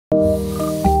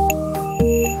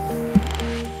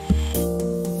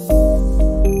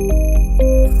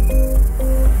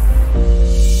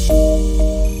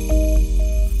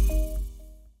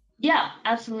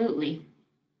Absolutely.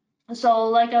 So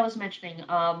like I was mentioning,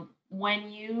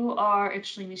 when you are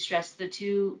extremely stressed, the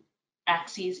two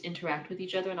axes interact with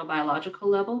each other on a biological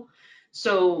level.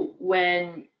 So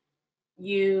when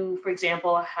you, for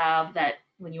example, have that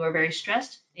when you are very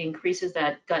stressed, it increases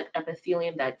that gut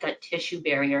epithelium, that gut tissue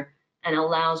barrier, and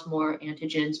allows more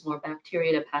antigens, more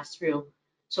bacteria to pass through.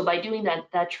 So by doing that,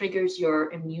 that triggers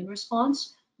your immune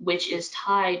response, which is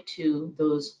tied to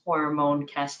those hormone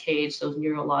cascades, those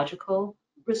neurological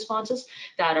responses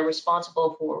that are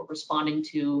responsible for responding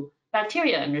to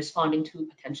bacteria and responding to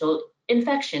potential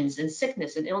infections and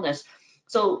sickness and illness.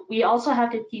 So we also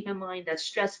have to keep in mind that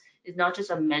stress is not just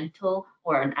a mental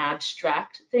or an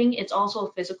abstract thing, it's also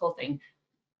a physical thing.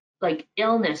 Like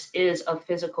illness is a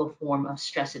physical form of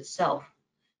stress itself.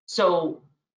 So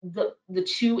the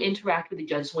two interact with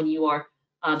each other. So when you are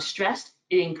stressed,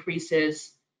 it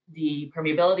increases the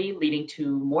permeability, leading to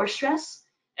more stress.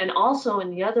 And also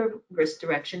in the other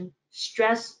direction,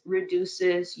 stress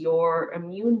reduces your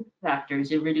immune factors.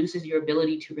 It reduces your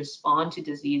ability to respond to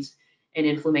disease and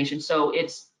inflammation. So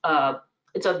it's a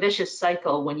vicious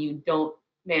cycle when you don't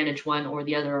manage one or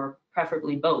the other, or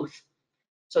preferably both.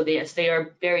 So yes, they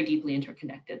are very deeply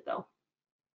interconnected, though.